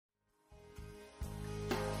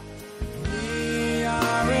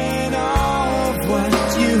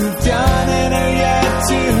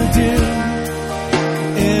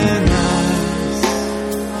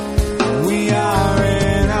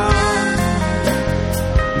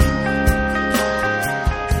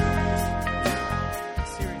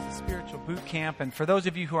And for those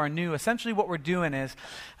of you who are new, essentially what we're doing is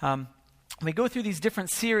we go through these different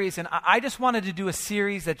series, and I just wanted to do a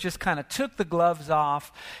series that just kind of took the gloves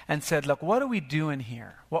off and said, look, what are we doing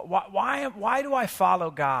here? Why do I follow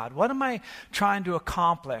God? What am I trying to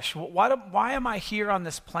accomplish? Why am I here on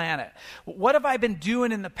this planet? What have I been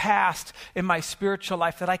doing in the past in my spiritual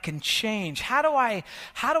life that I can change? How do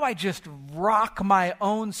I just rock my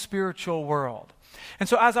own spiritual world? And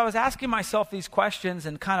so as I was asking myself these questions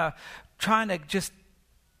and kind of trying to just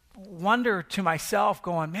wonder to myself,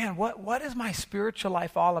 going, man, what is my spiritual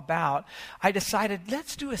life all about? I decided,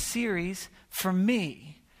 let's do a series for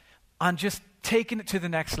me on just taking it to the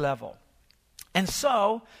next level. And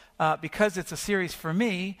so, because it's a series for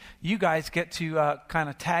me, you guys get to kind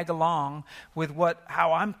of tag along with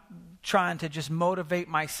how I'm trying to just motivate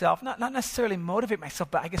myself, not necessarily motivate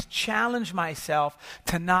myself, but I guess challenge myself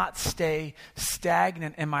to not stay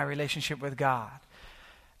stagnant in my relationship with God.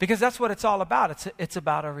 Because that's what it's all about. It's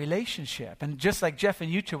about a relationship. And just like Jeff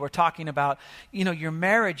and you two were talking about, your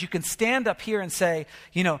marriage, you can stand up here and say,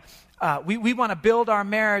 we want to build our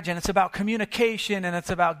marriage, and it's about communication, and it's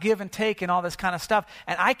about give and take and all this kind of stuff.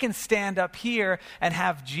 And I can stand up here and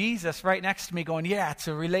have Jesus right next to me going, yeah, it's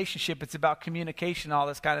a relationship. It's about communication, all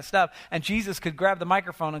this kind of stuff. And Jesus could grab the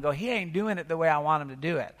microphone and go, he ain't doing it the way I want him to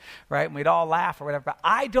do it, right? And we'd all laugh or whatever. But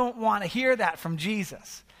I don't want to hear that from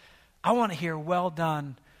Jesus. I want to hear, well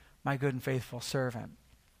done, my good and faithful servant.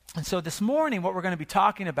 And so this morning, what we're going to be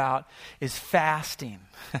talking about is fasting.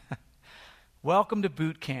 Welcome to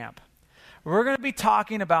boot camp. We're going to be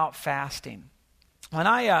talking about fasting. When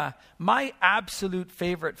my absolute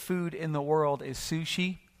favorite food in the world is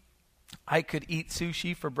sushi. I could eat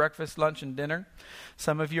sushi for breakfast, lunch, and dinner.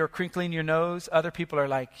 Some of you are crinkling your nose. Other people are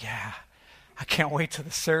like, yeah, I can't wait till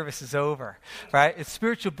the service is over, right? It's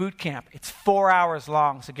spiritual boot camp. It's 4 hours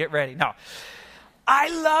long, so get ready. No. I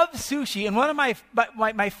love sushi, and one of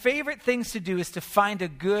my favorite things to do is to find a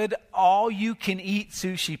good all-you-can-eat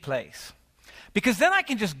sushi place. Because then I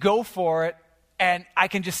can just go for it, and I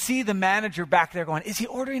can just see the manager back there going, is he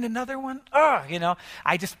ordering another one?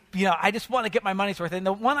 I just want to get my money's worth. And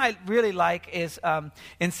the one I really like is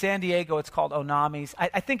in San Diego, it's called Onami's.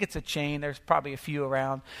 I think it's a chain. There's probably a few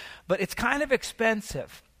around. But it's kind of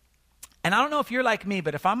expensive. And I don't know if you're like me,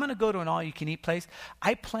 but if I'm going to go to an all-you-can-eat place,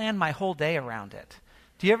 I plan my whole day around it.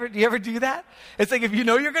 Do you ever do that? It's like if you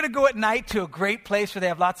know you're going to go at night to a great place where they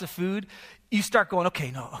have lots of food, you start going,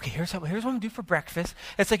 here's what I'm going to do for breakfast.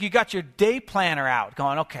 It's like you got your day planner out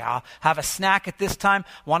going, okay, I'll have a snack at this time.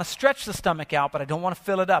 I want to stretch the stomach out, but I don't want to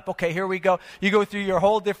fill it up. Okay, here we go. You go through your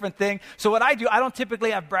whole different thing. So what I do, I don't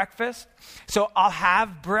typically have breakfast. So I'll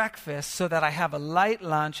have breakfast so that I have a light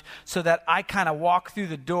lunch so that I kind of walk through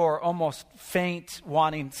the door almost faint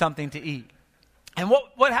wanting something to eat. And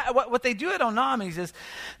what they do at Onami's is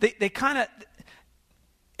they kind of,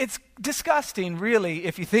 it's disgusting, really,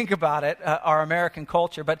 if you think about it, our American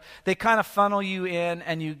culture, but they kind of funnel you in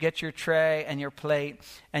and you get your tray and your plate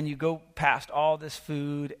and you go past all this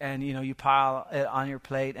food and, you pile it on your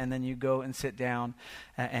plate and then you go and sit down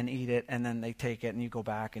and eat it, and then they take it and you go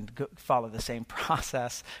back and follow the same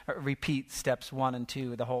process, repeat steps 1 and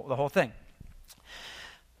 2, the whole thing.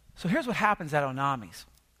 So here's what happens at Onami's.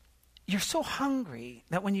 You're so hungry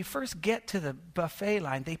that when you first get to the buffet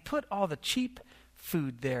line, they put all the cheap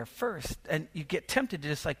food there first, and you get tempted to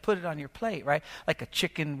just put it on your plate, right? Like a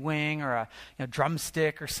chicken wing or a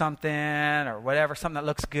drumstick or something or whatever, something that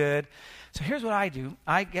looks good. So here's what I do.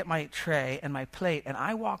 I get my tray and my plate, and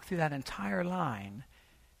I walk through that entire line,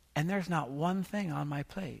 and there's not one thing on my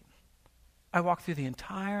plate. I walk through the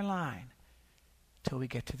entire line till we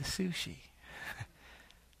get to the sushi.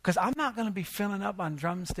 Because I'm not going to be filling up on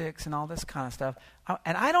drumsticks and all this kind of stuff.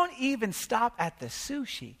 And I don't even stop at the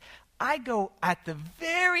sushi. I go at the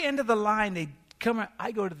very end of the line,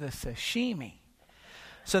 I go to the sashimi.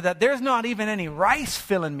 So that there's not even any rice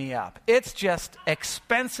filling me up. It's just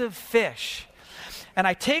expensive fish. And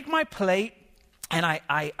I take my plate and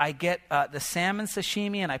I get the salmon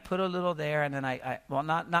sashimi and I put a little there. And then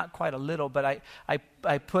not quite a little, but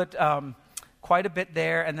I put quite a bit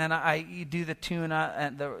there, and then I do the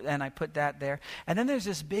tuna, and I put that there. And then there's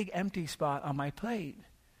this big empty spot on my plate.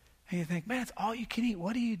 And you think, man, it's all you can eat.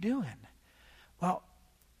 What are you doing? Well,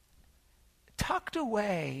 tucked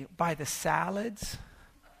away by the salads,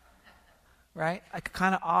 right,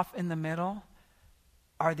 kind of off in the middle,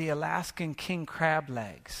 are the Alaskan king crab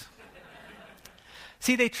legs.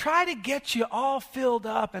 See, they try to get you all filled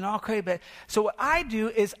up and all crazy. But so what I do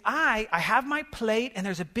is I have my plate, and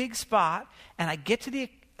there's a big spot, and I get to the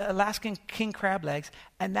Alaskan king crab legs,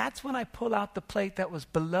 and that's when I pull out the plate that was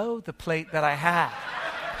below the plate that I had.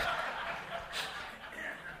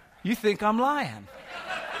 You think I'm lying.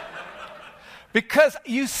 Because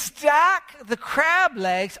you stack the crab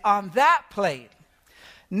legs on that plate.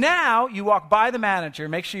 Now you walk by the manager.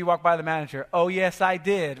 Make sure you walk by the manager. Oh, yes, I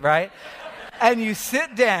did, right? And you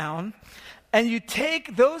sit down and you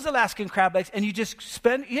take those Alaskan crab legs and you just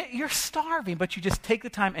you're starving, but you just take the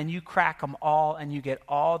time and you crack them all and you get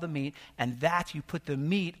all the meat. And you put the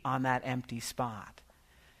meat on that empty spot.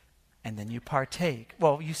 And then you partake.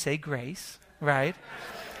 Well, you say grace, right?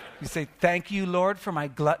 You say, thank you, Lord, for my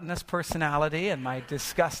gluttonous personality and my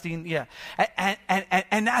disgusting, yeah.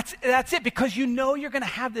 And that's it, because you know you're going to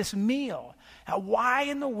have this meal. Now, why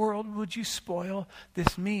in the world would you spoil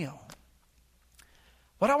this meal?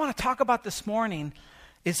 What I want to talk about this morning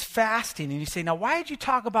is fasting. And you say, now, why did you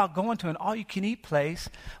talk about going to an all-you-can-eat place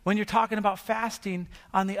when you're talking about fasting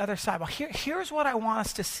on the other side? Well, here's what I want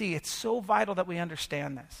us to see. It's so vital that we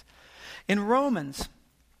understand this. In Romans,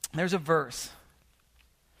 there's a verse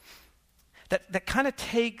that kind of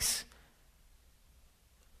takes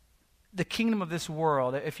the kingdom of this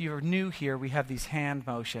world. If you're new here, we have these hand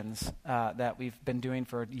motions that we've been doing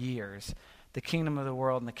for years. The kingdom of the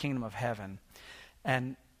world and the kingdom of heaven.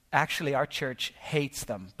 And actually, our church hates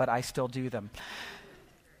them, but I still do them.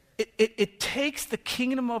 It takes the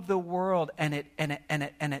kingdom of the world and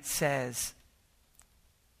it says,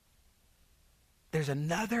 there's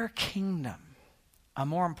another kingdom, a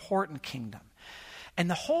more important kingdom. And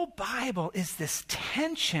the whole Bible is this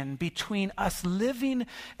tension between us living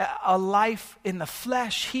a life in the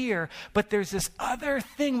flesh here, but there's this other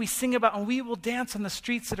thing we sing about, and we will dance on the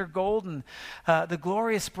streets that are golden, the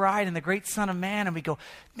glorious bride and the great Son of Man. And we go,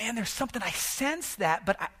 man, there's something, I sense that,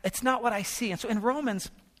 but it's not what I see. And so in Romans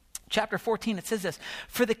chapter 14, it says this,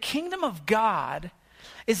 for the kingdom of God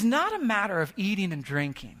is not a matter of eating and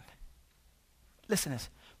drinking. Listen to this,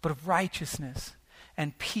 but of righteousness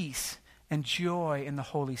and peace and joy in the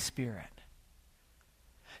Holy Spirit.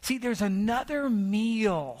 See, there's another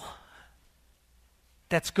meal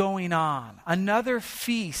that's going on, another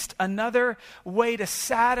feast, another way to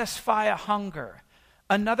satisfy a hunger,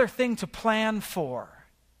 another thing to plan for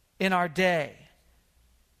in our day.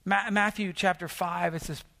 Matthew chapter 5, it's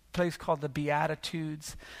this place called the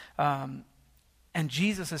Beatitudes. And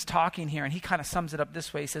Jesus is talking here, and he kind of sums it up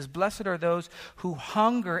this way. He says, blessed are those who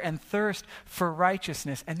hunger and thirst for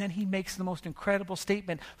righteousness. And then he makes the most incredible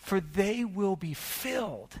statement, for they will be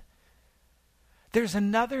filled. There's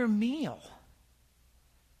another meal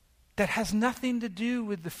that has nothing to do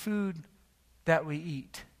with the food that we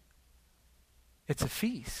eat. It's a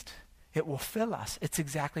feast. It will fill us. It's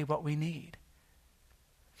exactly what we need.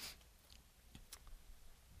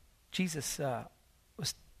 Jesus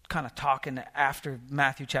was kind of talking after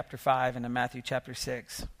Matthew chapter 5 and Matthew chapter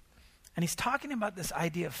 6. And he's talking about this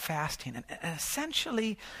idea of fasting. And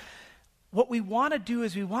essentially, what we want to do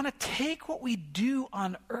is we want to take what we do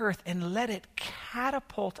on earth and let it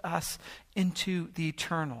catapult us into the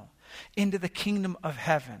eternal, into the kingdom of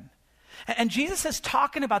heaven. And Jesus is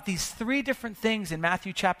talking about these three different things in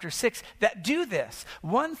Matthew chapter 6 that do this.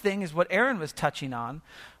 One thing is what Aaron was touching on,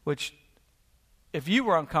 which if you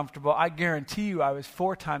were uncomfortable, I guarantee you I was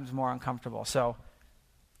 4 times more uncomfortable. So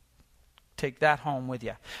take that home with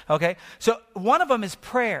you. Okay? So one of them is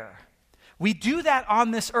prayer. We do that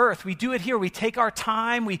on this earth. We do it here. We take our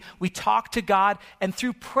time. We talk to God. And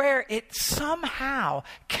through prayer, it somehow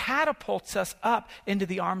catapults us up into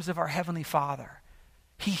the arms of our Heavenly Father.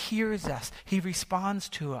 He hears us. He responds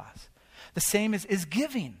to us. The same is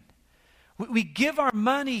giving. We give our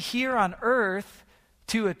money here on earth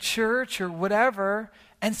to a church or whatever,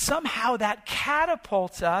 and somehow that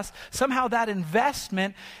catapults us, somehow that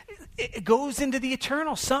investment it goes into the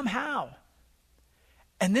eternal somehow.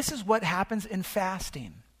 And this is what happens in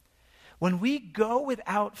fasting. When we go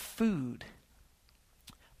without food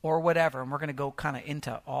or whatever, and we're going to go kind of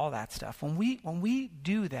into all that stuff, when we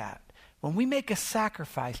do that, when we make a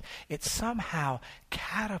sacrifice, it somehow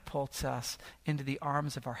catapults us into the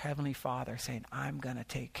arms of our Heavenly Father saying, I'm going to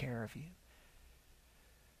take care of you.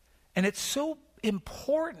 And it's so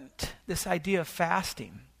important, this idea of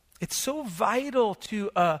fasting. It's so vital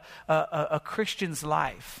to a Christian's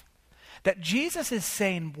life that Jesus is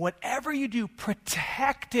saying, whatever you do,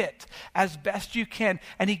 protect it as best you can.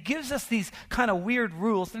 And he gives us these kind of weird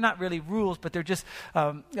rules. They're not really rules, but they're just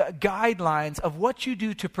guidelines of what you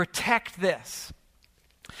do to protect this.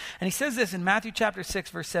 And he says this in Matthew chapter 6,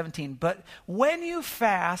 verse 17, but when you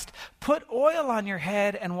fast, put oil on your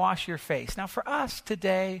head and wash your face. Now for us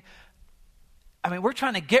today, I mean, we're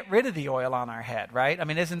trying to get rid of the oil on our head, right? I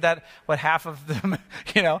mean, isn't that what half of them,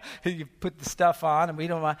 you put the stuff on and we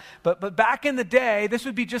don't want, but back in the day, this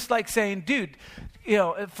would be just like saying, dude,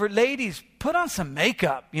 For ladies, put on some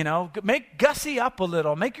makeup, make gussy up a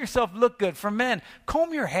little, make yourself look good. For men,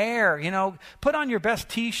 comb your hair, put on your best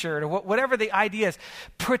t-shirt or whatever the idea is.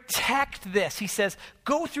 Protect this. He says,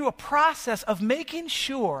 go through a process of making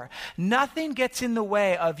sure nothing gets in the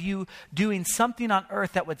way of you doing something on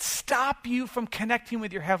earth that would stop you from connecting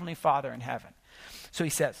with your Heavenly Father in heaven. So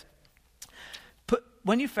he says,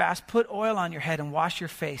 when you fast, put oil on your head and wash your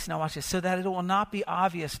face. Now watch this. So that it will not be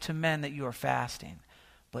obvious to men that you are fasting,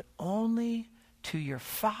 but only to your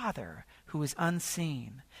Father who is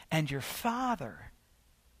unseen. And your Father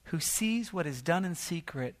who sees what is done in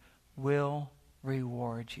secret will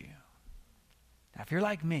reward you. Now if you're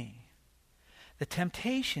like me, the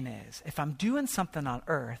temptation is, if I'm doing something on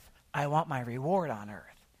earth, I want my reward on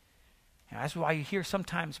earth. That's why you hear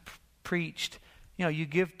sometimes preached, you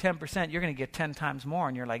give 10%, you're going to get 10 times more.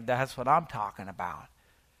 And you're like, that's what I'm talking about.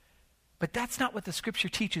 But that's not what the Scripture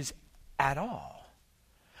teaches at all.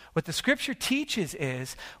 What the Scripture teaches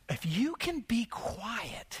is, if you can be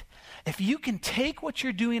quiet, if you can take what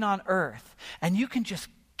you're doing on earth and you can just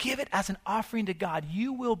give it as an offering to God,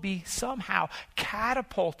 you will be somehow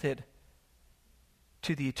catapulted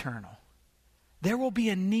to the eternal. There will be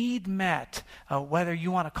a need met, whether you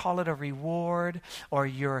want to call it a reward or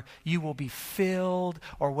you will be filled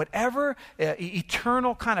or whatever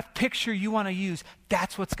eternal kind of picture you want to use.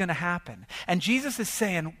 That's what's going to happen. And Jesus is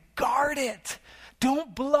saying, guard it.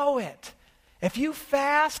 Don't blow it. If you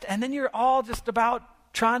fast and then you're all just about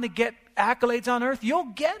trying to get accolades on earth, you'll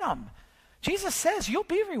get them. Jesus says you'll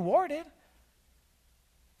be rewarded.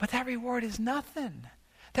 But that reward is nothing.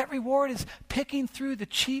 That reward is picking through the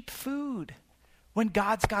cheap food when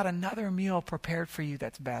God's got another meal prepared for you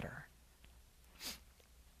that's better.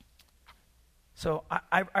 So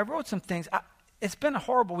I wrote some things. It's been a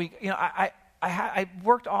horrible week. I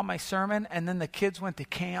worked all my sermon, and then the kids went to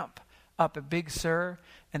camp up at Big Sur,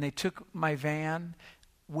 and they took my van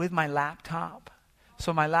with my laptop.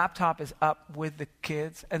 So my laptop is up with the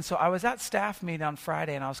kids. And so I was at staff meeting on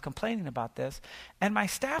Friday, and I was complaining about this, and my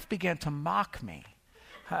staff began to mock me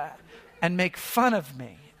and make fun of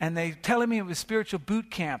me. And they telling me it was spiritual boot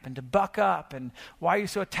camp and to buck up and why are you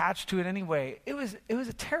so attached to it anyway? It was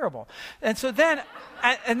a terrible. And so then,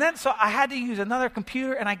 so I had to use another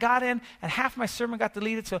computer, and I got in, and half my sermon got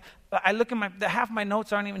deleted. So I look at half my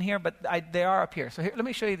notes aren't even here, but they are up here. So here, let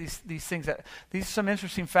me show you these things. These are some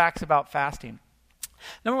interesting facts about fasting.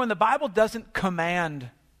 Number one, the Bible doesn't command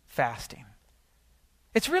fasting.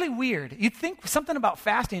 It's really weird. You'd think something about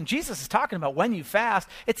fasting, Jesus is talking about when you fast,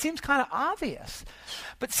 it seems kind of obvious.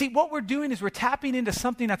 But see, what we're doing is we're tapping into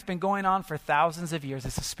something that's been going on for thousands of years.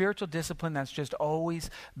 It's a spiritual discipline that's just always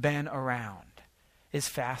been around, is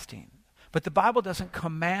fasting. But the Bible doesn't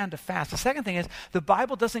command a fast. The second thing is the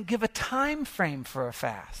Bible doesn't give a time frame for a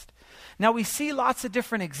fast. Now, we see lots of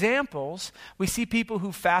different examples. We see people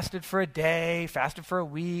who fasted for a day, fasted for a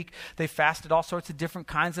week. They fasted all sorts of different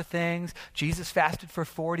kinds of things. Jesus fasted for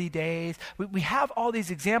 40 days. We have all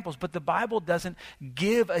these examples, but the Bible doesn't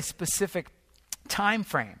give a specific time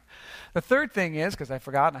frame. The third thing is, because I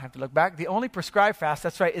forgot and I have to look back, the only prescribed fast,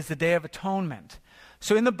 that's right, is the Day of Atonement.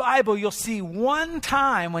 So in the Bible, you'll see one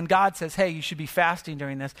time when God says, hey, you should be fasting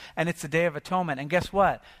during this, and it's the Day of Atonement. And guess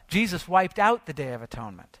what? Jesus wiped out the Day of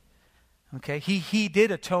Atonement. Okay, he did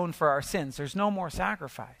atone for our sins. There's no more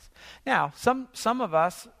sacrifice. Now, some of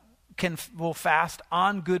us will fast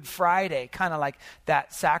on Good Friday, kind of like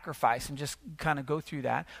that sacrifice, and just kind of go through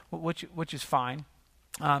that, which is fine.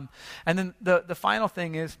 And then the final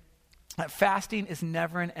thing is that fasting is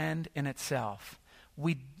never an end in itself.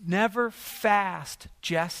 We never fast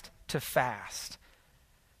just to fast.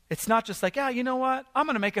 It's not just like, you know what? I'm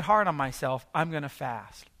going to make it hard on myself. I'm going to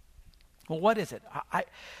fast. Well, what is it?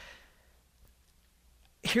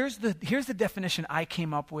 Here's the definition I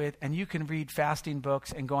came up with, and you can read fasting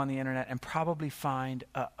books and go on the internet and probably find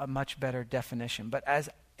a much better definition. But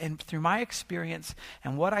through my experience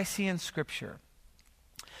and what I see in Scripture,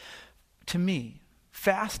 to me,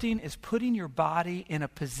 fasting is putting your body in a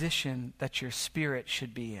position that your spirit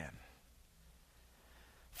should be in.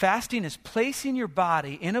 Fasting is placing your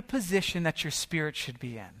body in a position that your spirit should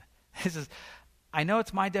be in. I know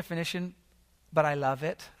it's my definition, but I love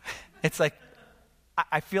it. It's like,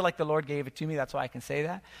 I feel like the Lord gave it to me. That's why I can say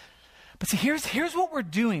that. But see, here's what we're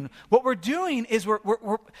doing. What we're doing is we're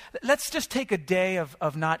let's just take a day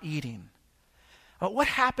of not eating. What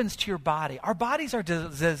happens to your body? Our bodies are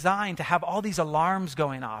designed to have all these alarms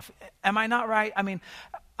going off. Am I not right? I mean,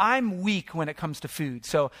 I'm weak when it comes to food.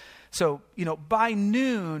 So by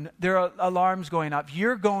noon, there are alarms going up.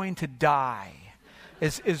 You're going to die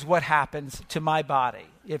is what happens to my body.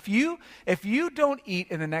 If you don't eat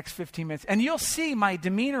in the next 15 minutes, and you'll see my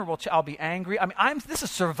demeanor I'll be angry. This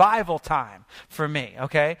is survival time for me,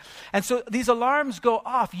 okay? And so these alarms go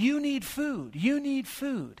off. You need food. You need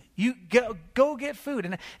food. You go get food.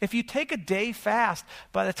 And if you take a day fast,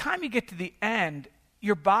 by the time you get to the end,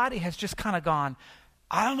 your body has just kind of gone,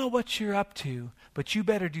 I don't know what you're up to, but you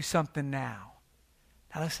better do something now.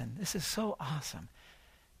 Now listen, this is so awesome.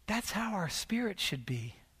 That's how our spirit should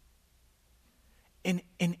be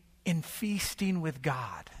in feasting with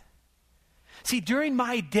God. See, during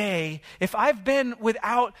my day, if I've been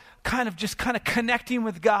without kind of connecting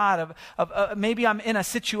with God, maybe I'm in a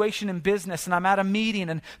situation in business and I'm at a meeting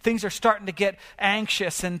and things are starting to get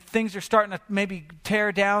anxious and things are starting to maybe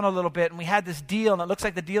tear down a little bit, and we had this deal and it looks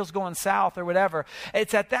like the deal's going south or whatever.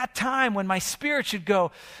 It's at that time when my spirit should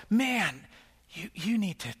go, man, you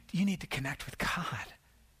need to connect with God.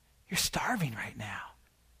 You're starving right now.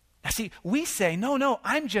 Now see, we say, no,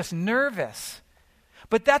 I'm just nervous.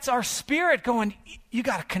 But that's our spirit going, you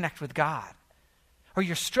got to connect with God. Or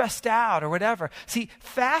you're stressed out or whatever. See,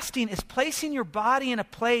 fasting is placing your body in a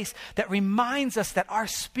place that reminds us that our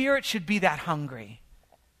spirit should be that hungry.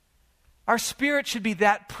 Our spirit should be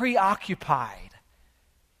that preoccupied.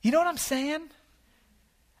 You know what I'm saying?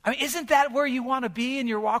 Isn't that where you want to be in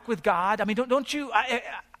your walk with God? Don't you...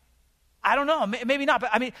 I don't know, maybe not,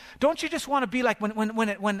 but don't you just want to be like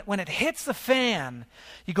when it hits the fan,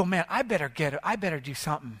 you go, man, I better do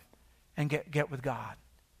something and get with God.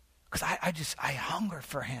 Because I hunger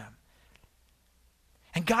for him.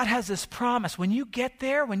 And God has this promise. When you get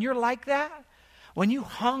there, when you're like that, when you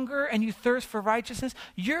hunger and you thirst for righteousness,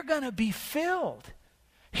 you're going to be filled.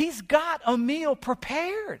 He's got a meal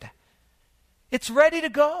prepared. It's ready to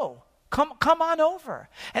go. Come on over.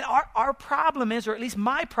 And our problem is, or at least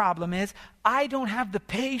my problem is, I don't have the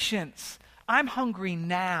patience. I'm hungry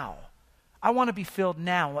now. I want to be filled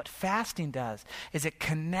now. What fasting does is it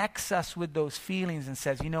connects us with those feelings and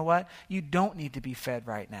says, you know what? You don't need to be fed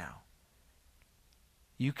right now.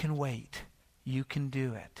 You can wait. You can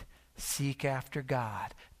do it. Seek after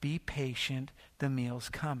God. Be patient. The meal's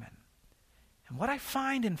coming. And what I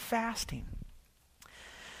find in fasting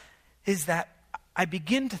is that I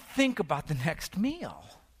begin to think about the next meal.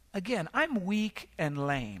 Again, I'm weak and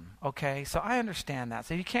lame, okay? So I understand that.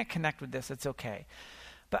 So if you can't connect with this, it's okay.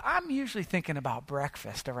 But I'm usually thinking about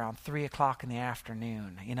breakfast around 3 o'clock in the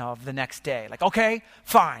afternoon, of the next day. Like, okay,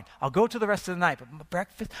 fine. I'll go to the rest of the night. But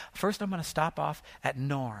breakfast, first I'm going to stop off at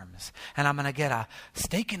Norm's. And I'm going to get a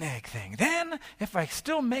steak and egg thing. Then, if I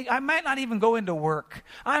I might not even go into work.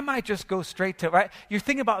 I might just go straight to, right? You're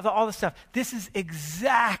thinking about all this stuff. This is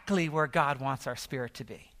exactly where God wants our spirit to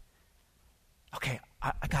be. Okay,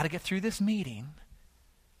 I got to get through this meeting.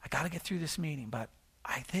 But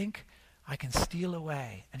I think I can steal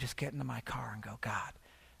away and just get into my car and go, God,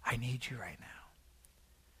 I need you right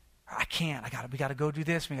now. I can't. we got to go do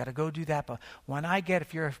this. We got to go do that. But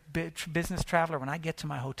if you're a business traveler, when I get to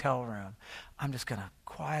my hotel room, I'm just going to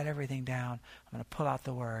quiet everything down. I'm going to pull out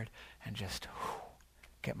the word and just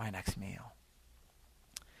get my next meal.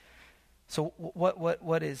 So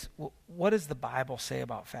what does the Bible say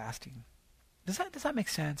about fasting? Does that make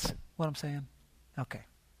sense, what I'm saying? Okay.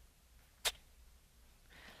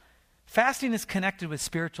 Fasting is connected with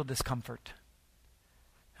spiritual discomfort.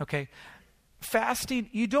 Okay? Fasting,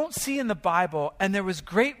 you don't see in the Bible, and there was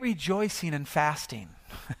great rejoicing in fasting.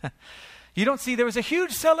 You don't see there was a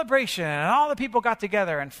huge celebration, and all the people got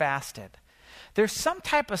together and fasted. There's some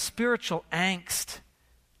type of spiritual angst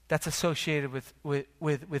that's associated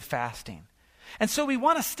with fasting. And so we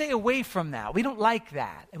want to stay away from that. We don't like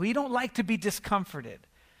that. We don't like to be discomforted.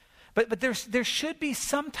 But there should be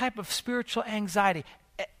some type of spiritual anxiety.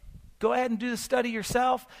 Go ahead and do the study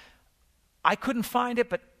yourself. I couldn't find it,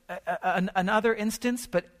 but another instance.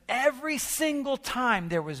 But every single time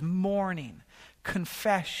there was mourning,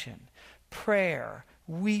 confession, prayer,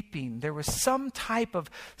 weeping. There was some type of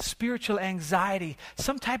spiritual anxiety,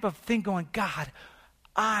 some type of thing going, God,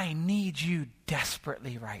 I need you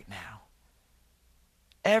desperately right now.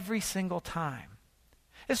 Every single time.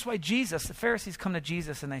 This is why the Pharisees come to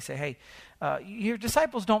Jesus and they say, hey, your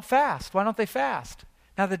disciples don't fast. Why don't they fast?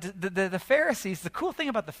 Now, the Pharisees, the cool thing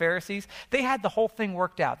about the Pharisees, they had the whole thing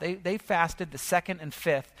worked out. They fasted the 2nd and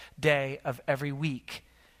 5th day of every week.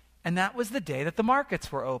 And that was the day that the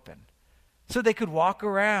markets were open. So they could walk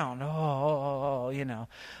around,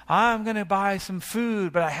 I'm going to buy some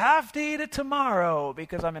food, but I have to eat it tomorrow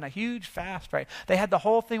because I'm in a huge fast, right? They had the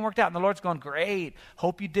whole thing worked out. And the Lord's going, great.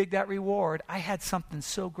 Hope you dig that reward. I had something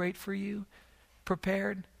so great for you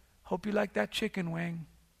prepared. Hope you like that chicken wing.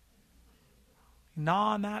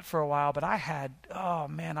 gnaw on that for a while, but I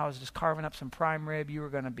was just carving up some prime rib. You were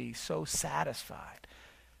going to be so satisfied.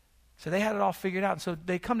 So they had it all figured out. And so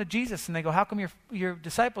they come to Jesus and they go, how come your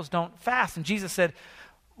disciples don't fast? And Jesus said,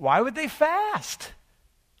 why would they fast?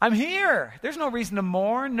 I'm here. There's no reason to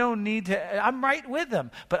mourn, no need to. I'm right with them.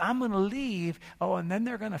 But I'm going to leave. Oh, and then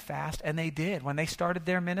they're going to fast. And they did. When they started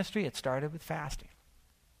their ministry, it started with fasting.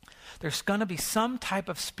 There's going to be some type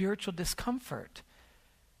of spiritual discomfort.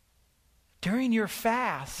 During your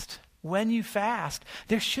fast, when you fast,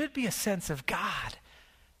 there should be a sense of, God,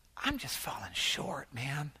 I'm just falling short,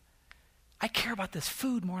 man. I care about this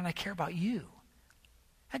food more than I care about you.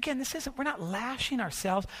 Again, we're not lashing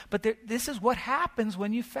ourselves, but this is what happens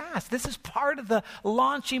when you fast. This is part of the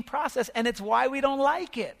launching process, and it's why we don't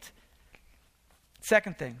like it.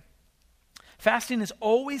 Second thing, fasting is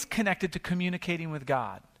always connected to communicating with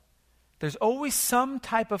God. There's always some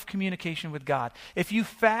type of communication with God. If you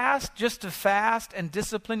fast just to fast and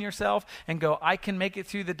discipline yourself and go, I can make it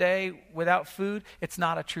through the day without food, it's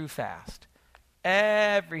not a true fast.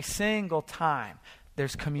 Every single time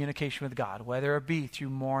there's communication with God, whether it be through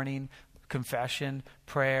mourning, confession,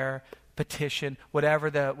 prayer, petition, whatever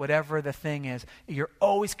the thing is, you're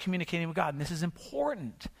always communicating with God. And this is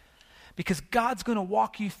important because God's going to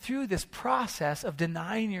walk you through this process of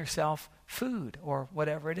denying yourself food or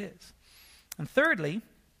whatever it is. And thirdly,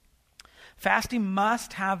 fasting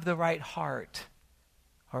must have the right heart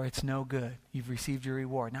or it's no good. You've received your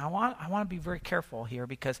reward. Now, I want to be very careful here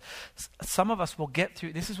because some of us will get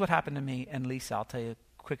through. This is what happened to me and Lisa. I'll tell you a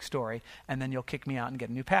quick story, and then you'll kick me out and get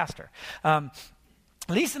a new pastor.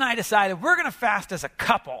 Lisa and I decided we're going to fast as a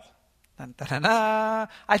couple. Dun, dun, dun, dun.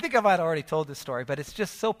 I think I might have already told this story, but it's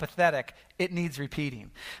just so pathetic, it needs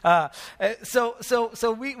repeating. So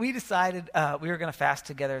we decided we were going to fast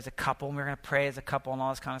together as a couple, and we were going to pray as a couple and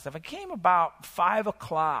all this kind of stuff. It came about 5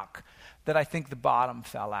 o'clock that I think the bottom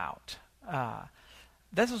fell out.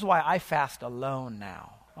 This is why I fast alone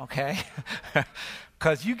now, okay?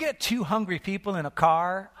 Because you get 2 hungry people in a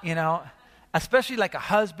car, especially like a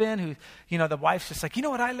husband who, the wife's just like, you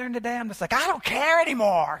know what I learned today? I'm just like, I don't care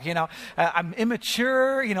anymore. I'm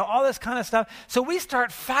immature, all this kind of stuff. So we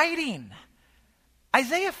start fighting.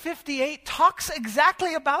 Isaiah 58 talks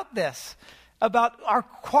exactly about this, about our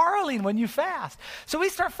quarreling when you fast. So we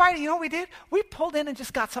start fighting. You know what we did? We pulled in and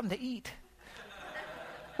just got something to eat.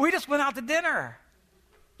 We just went out to dinner.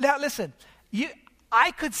 Now listen,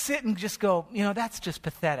 I could sit and just go, that's just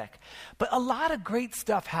pathetic. But a lot of great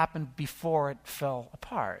stuff happened before it fell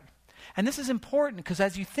apart. And this is important because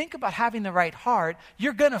as you think about having the right heart,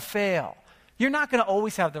 you're going to fail. You're not going to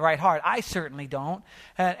always have the right heart. I certainly don't.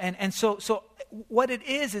 And so what it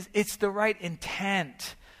is it's the right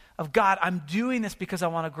intent of God. I'm doing this because I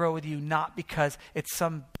want to grow with you, not because it's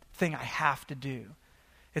something I have to do.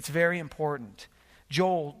 It's very important.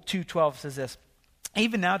 Joel 2:12 says this.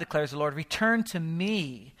 Even now, declares the Lord, return to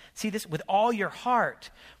me. See this with all your heart,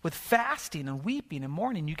 with fasting and weeping and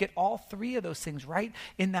mourning. You get all 3 of those things right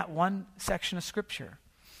in that one section of Scripture.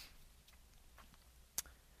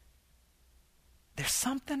 There's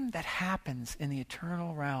something that happens in the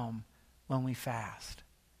eternal realm when we fast.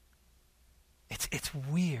 It's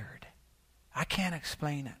weird. I can't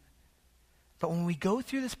explain it. But when we go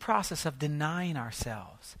through this process of denying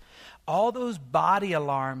ourselves, all those body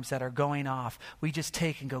alarms that are going off, we just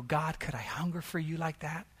take and go, God, could I hunger for you like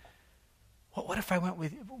that? What if I went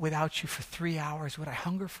without you for 3 hours? Would I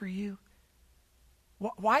hunger for you?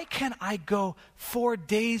 Why can't I go 4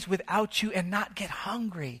 days without you and not get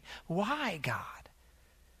hungry? Why, God?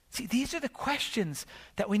 See, these are the questions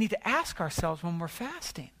that we need to ask ourselves when we're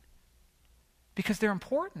fasting because they're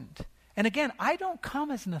important. And again, I don't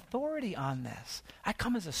come as an authority on this. I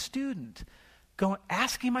come as a student,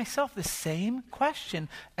 asking myself the same question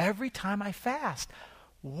every time I fast.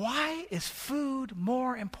 Why is food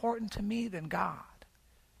more important to me than God?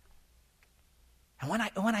 And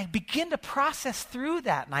when I begin to process through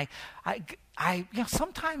that, and I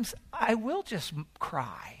sometimes I will just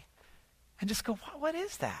cry and just go, what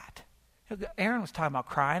is that? Aaron was talking about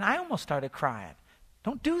crying. I almost started crying.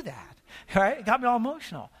 Don't do that. Right? It got me all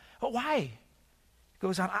emotional. But why? It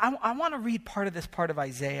goes on. I want to read part of this part of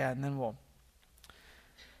Isaiah, and then we'll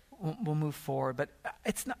move forward. But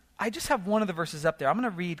it's not. I just have one of the verses up there. I'm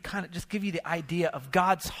going to read, kind of just give you the idea of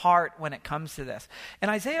God's heart when it comes to this. In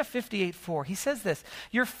Isaiah 58:4, he says this: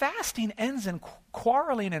 "Your fasting ends in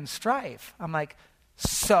quarreling and strife." I'm like,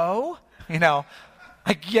 so,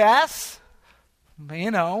 I guess,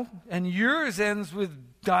 and yours ends with,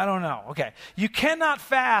 I don't know. Okay. You cannot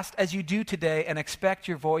fast as you do today and expect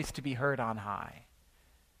your voice to be heard on high.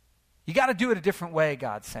 You got to do it a different way,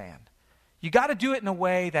 God's saying. You got to do it in a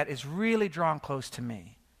way that is really drawn close to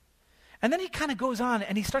me. And then he kind of goes on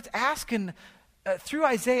and he starts asking, through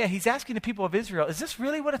Isaiah, he's asking the people of Israel, is this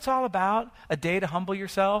really what it's all about? A day to humble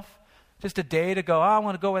yourself? Just a day to go, I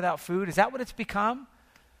want to go without food? Is that what it's become?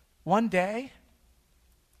 One day?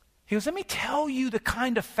 He goes, let me tell you the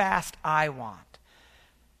kind of fast I want.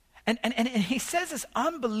 And he says this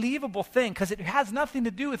unbelievable thing because it has nothing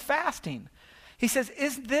to do with fasting. He says,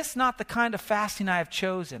 is this not the kind of fasting I have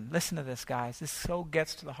chosen? Listen to this, guys. This so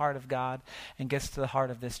gets to the heart of God and gets to the heart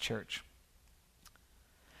of this church.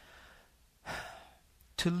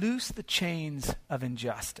 To loose the chains of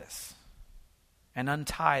injustice and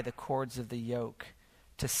untie the cords of the yoke,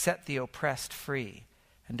 to set the oppressed free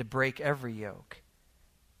and to break every yoke.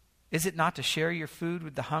 Is it not to share your food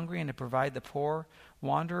with the hungry and to provide the poor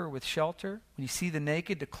wanderer with shelter? When you see the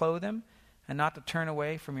naked, to clothe them and not to turn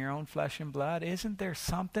away from your own flesh and blood? Isn't there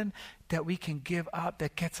something that we can give up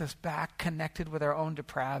that gets us back connected with our own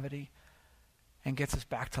depravity and gets us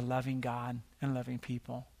back to loving God and loving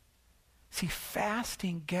people? See,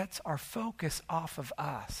 fasting gets our focus off of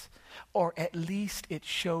us, or at least it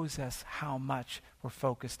shows us how much we're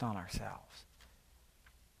focused on ourselves.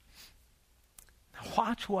 Now,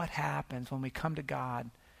 watch what happens when we come to God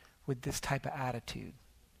with this type of attitude.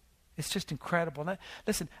 It's just incredible. Now,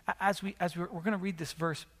 listen, as we're going to read this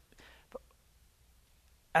verse,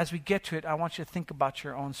 as we get to it, I want you to think about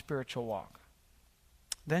your own spiritual walk.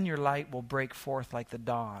 Then your light will break forth like the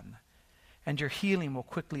dawn, and your healing will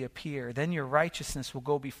quickly appear. Then your righteousness will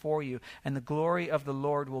go before you, and the glory of the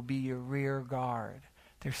Lord will be your rear guard.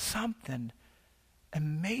 There's something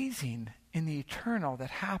amazing in the eternal that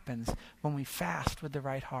happens when we fast with the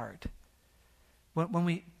right heart. When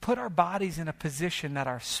we put our bodies in a position that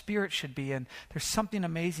our spirit should be in, there's something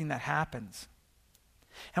amazing that happens.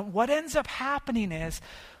 And what ends up happening is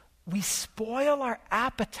we spoil our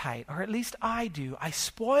appetite, or at least I do. I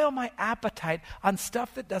spoil my appetite on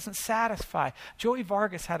stuff that doesn't satisfy. Joey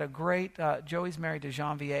Vargas had a great, Joey's married to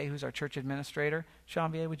Janvier, who's our church administrator.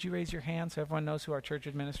 Janvier, would you raise your hand so everyone knows who our church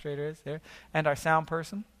administrator is there? And our sound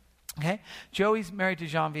person. Okay? Joey's married to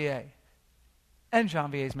Janvier. And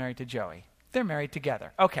Janvier's married to Joey. They're married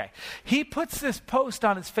together. Okay. He puts this post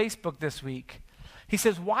on his Facebook this week. He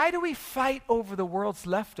says, why do we fight over the world's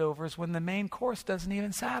leftovers when the main course doesn't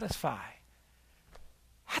even satisfy?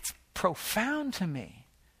 That's profound to me.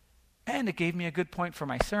 And it gave me a good point for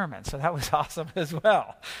my sermon, so that was awesome as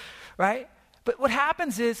well, right? But what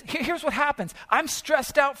happens is, here's what happens. I'm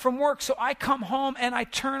stressed out from work, so I come home and I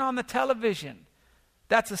turn on the television.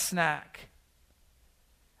 That's a snack.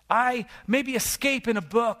 I maybe escape in a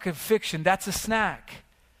book of fiction. That's a snack.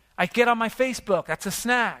 I get on my Facebook. That's a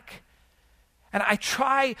snack. And I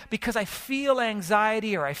try, because I feel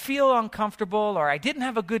anxiety or I feel uncomfortable or I didn't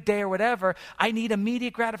have a good day or whatever, I need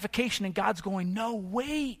immediate gratification. And God's going, no,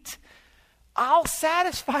 wait. I'll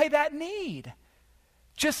satisfy that need.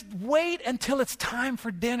 Just wait until it's time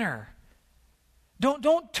for dinner.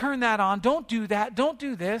 Don't turn that on. Don't do that. Don't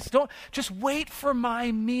do this. Just wait for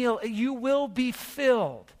my meal. You will be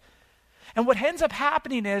filled. And what ends up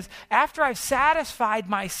happening is, after I've satisfied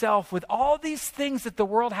myself with all these things that the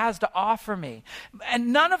world has to offer me,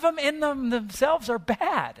 and none of them in themselves are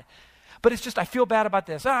bad, but it's just, I feel bad about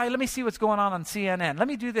this. All right, let me see what's going on CNN. Let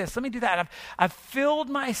me do this. Let me do that. I've filled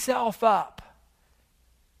myself up.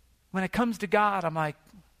 When it comes to God, I'm like,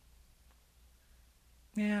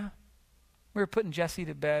 yeah. We were putting Jesse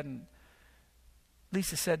to bed, and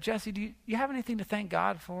Lisa said, Jesse, do you have anything to thank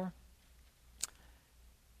God for?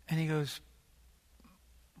 And he goes,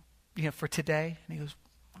 for today? And he goes,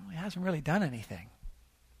 well, he hasn't really done anything,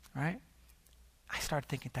 right? I started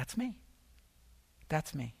thinking, that's me.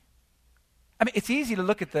 That's me. I mean, it's easy to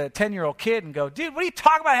look at the 10-year-old kid and go, dude, what are you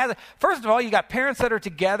talking about? First of all, you got parents that are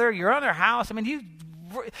together. You're on their house. I mean,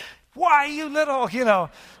 why are you little,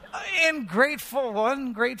 ungrateful,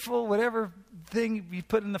 whatever thing you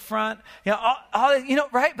put in the front,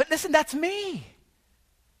 right? But listen, that's me.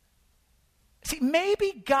 See,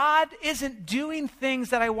 maybe God isn't doing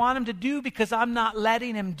things that I want him to do because I'm not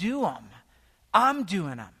letting him do them. I'm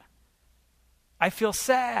doing them. I feel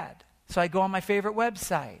sad, so I go on my favorite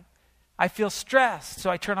website. I feel stressed,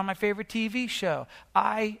 so I turn on my favorite TV show.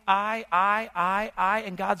 And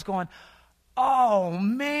God's going, oh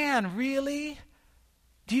man, really?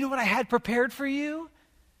 Do you know what I had prepared for you,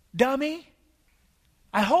 dummy?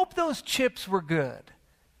 I hope those chips were good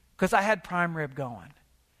because I had prime rib going.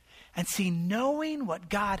 And see, knowing what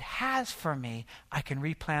God has for me, I can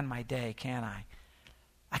replan my day, can't I?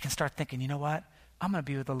 I can start thinking, you know what? I'm going to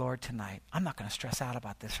be with the Lord tonight. I'm not going to stress out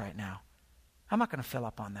about this right now. I'm not going to fill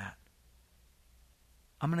up on that.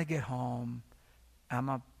 I'm going to get home. I'm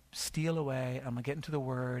going to steal away. I'm going to get into the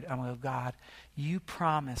Word. I'm going to go, God, you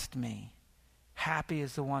promised me, happy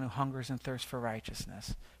is the one who hungers and thirsts for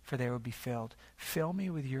righteousness, for they will be filled. Fill me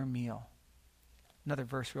with your meal. Another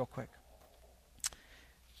verse real quick.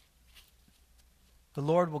 The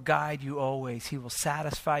Lord will guide you always. He will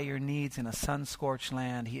satisfy your needs in a sun-scorched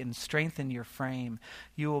land. He will strengthen your frame.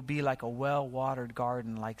 You will be like a well-watered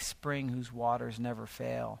garden, like spring whose waters never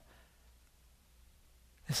fail.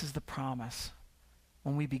 This is the promise.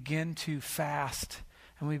 When we begin to fast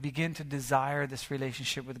and we begin to desire this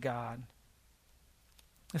relationship with God.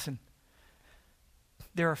 Listen,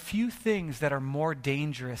 there are few things that are more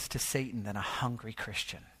dangerous to Satan than a hungry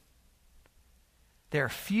Christian. There are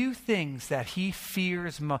few things that he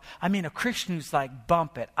fears most. I mean, a Christian who's like,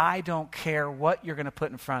 bump it. I don't care what you're going to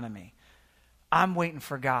put in front of me. I'm waiting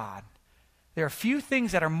for God. There are few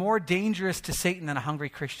things that are more dangerous to Satan than a hungry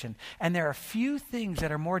Christian. And there are few things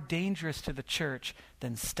that are more dangerous to the church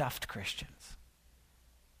than stuffed Christians,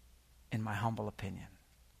 in my humble opinion.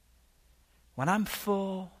 When I'm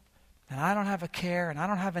full and I don't have a care and I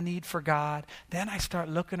don't have a need for God, then I start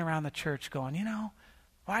looking around the church going,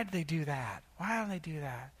 why did they do that? Why don't they do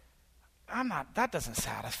that? That doesn't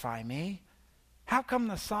satisfy me. How come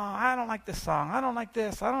the song, I don't like this song. I don't like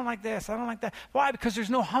this. I don't like this. I don't like that. Why? Because there's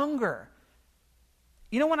no hunger.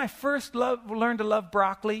 When I first learned to love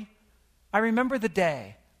broccoli, I remember the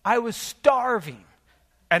day I was starving,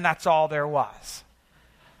 and that's all there was.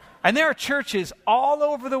 And there are churches all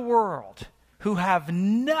over the world who have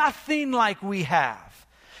nothing like we have.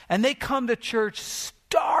 And they come to church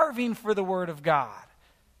starving for the Word of God.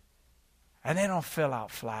 And they don't fill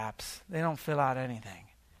out flaps. They don't fill out anything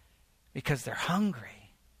because they're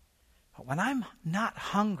hungry. But when I'm not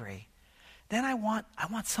hungry, then I want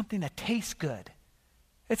something that tastes good.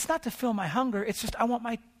 It's not to fill my hunger. It's just I want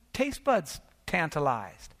my taste buds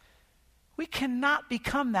tantalized. We cannot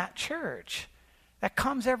become that church that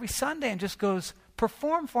comes every Sunday and just goes,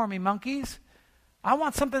 perform for me, monkeys. I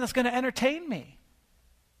want something that's going to entertain me.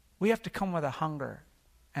 We have to come with a hunger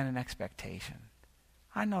and an expectation.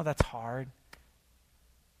 I know that's hard,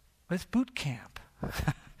 but it's boot camp,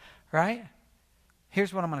 right?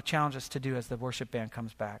 Here's what I'm going to challenge us to do as the worship band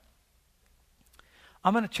comes back.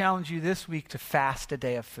 I'm going to challenge you this week to fast a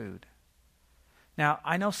day of food. Now,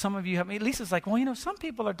 I know some of you have, Lisa's like, well, some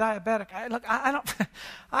people are diabetic.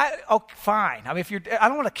 Fine. I mean, I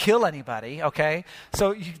don't want to kill anybody, okay?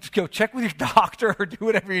 So you go check with your doctor or do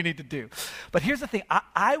whatever you need to do. But here's the thing.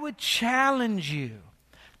 I would challenge you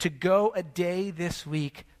to go a day this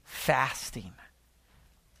week fasting.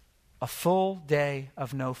 A full day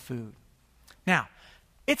of no food. Now,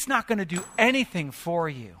 it's not going to do anything for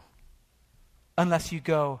you unless you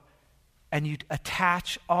go and you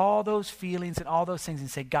attach all those feelings and all those things and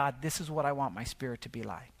say, God, this is what I want my spirit to be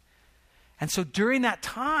like. And so during that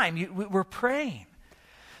time, we're praying.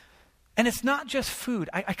 And it's not just food.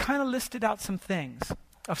 I kind of listed out some things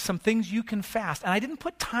you can fast. And I didn't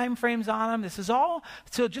put time frames on them. This is all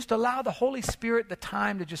to just allow the Holy Spirit the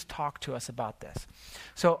time to just talk to us about this.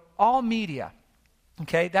 So all media,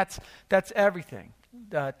 okay, that's everything.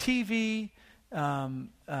 TV,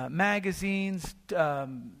 magazines,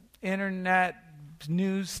 internet,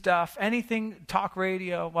 news stuff, anything, talk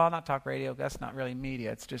radio. Well, not talk radio. That's not really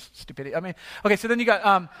media. It's just stupidity. I mean, okay, so then you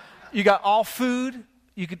got all food.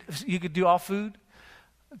 You could do all food.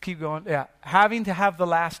 Keep going. Yeah. Having to have the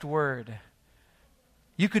last word.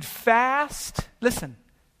 You could fast, listen,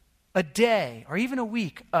 a day or even a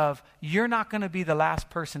week of you're not going to be the last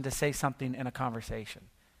person to say something in a conversation.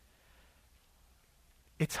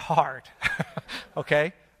 It's hard,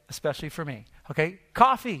 okay? Especially for me, okay?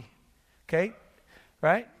 Coffee, okay?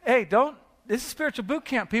 Right? Hey, this is spiritual boot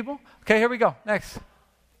camp, people. Okay, here we go. Next.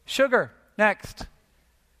 Sugar, next.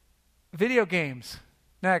 Video games,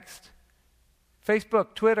 next.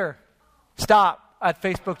 Facebook, Twitter. Stop at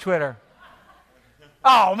Facebook, Twitter.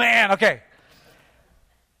 Oh, man, okay.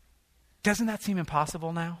 Doesn't that seem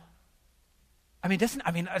impossible now?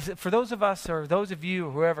 For those of us or those of you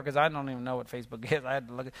or whoever, because I don't even know what Facebook is. I had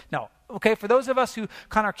to look at no. Okay, for those of us who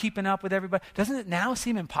kind of are keeping up with everybody, doesn't it now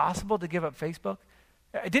seem impossible to give up Facebook?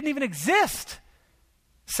 It didn't even exist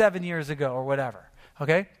 7 years ago or whatever.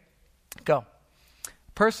 Okay? Go.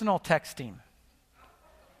 Personal texting.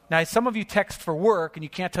 Now, some of you text for work and you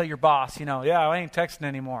can't tell your boss, I ain't texting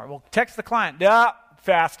anymore. Well, text the client. Yeah,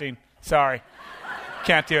 fasting. Sorry.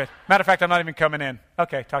 Can't do it. Matter of fact, I'm not even coming in.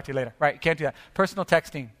 Okay, talk to you later. Right, can't do that. Personal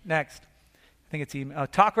texting. Next. I think it's email.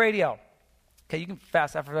 Talk radio. Okay, you can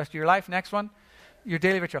fast that for the rest of your life. Next one. Your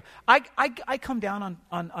daily ritual. I come down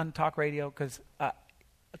on talk radio because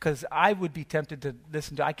because I would be tempted to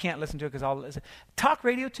listen to it. I can't listen to it because I'll listen. Talk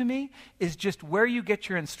radio to me is just where you get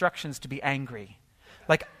your instructions to be angry.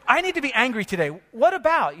 Like, I need to be angry today. What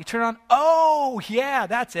about? You turn on, oh, yeah,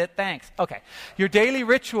 that's it, thanks. Okay. Your daily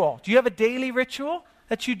ritual. Do you have a daily ritual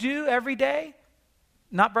that you do every day?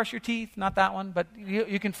 Not brush your teeth, not that one, but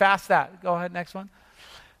you can fast that. Go ahead, next one.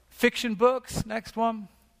 Fiction books, next one.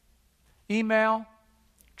 Email.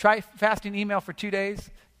 Try fasting email for 2 days.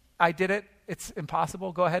 I did it. It's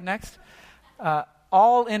impossible. Go ahead, next.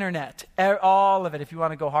 All internet, all of it if you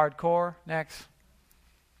want to go hardcore. Next.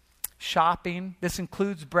 Shopping. This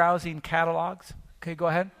includes browsing catalogs. Okay, go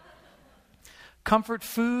ahead. Comfort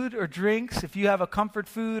food or drinks. If you have a comfort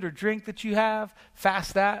food or drink that you have,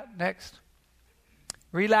 fast that. Next.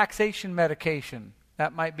 Relaxation medication.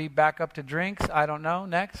 That might be back up to drinks. I don't know.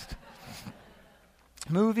 Next.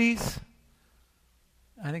 Movies.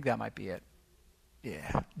 I think that might be it.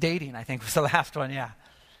 Yeah. Dating, I think, was the last one. Yeah.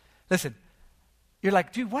 Listen, you're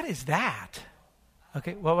like, dude, what is that?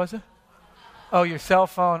 Okay, what was it? Oh, your cell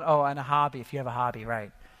phone. Oh, and a hobby, if you have a hobby,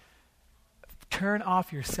 right. Turn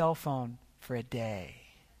off your cell phone for a day.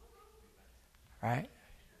 Right?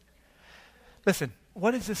 Listen,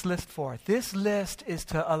 what is this list for? This list is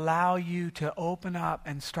to allow you to open up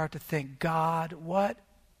and start to think, God, what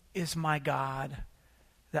is my God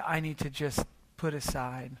that I need to just put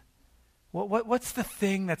aside? What's the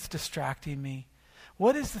thing that's distracting me?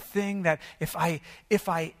 What is the thing that if I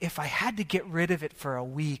had to get rid of it for a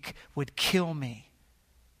week would kill me?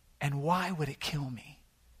 And why would it kill me?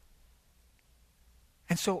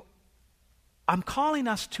 And so I'm calling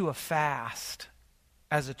us to a fast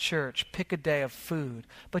as a church. Pick a day of food.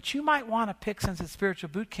 But you might want to pick, since it's spiritual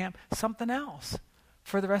boot camp, something else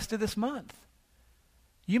for the rest of this month.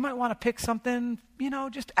 You might want to pick something,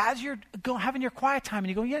 just as you're having your quiet time and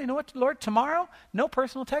you go, yeah, you know what, Lord, tomorrow, no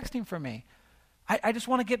personal texting for me. I just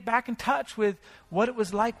want to get back in touch with what it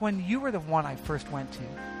was like when you were the one I first went to.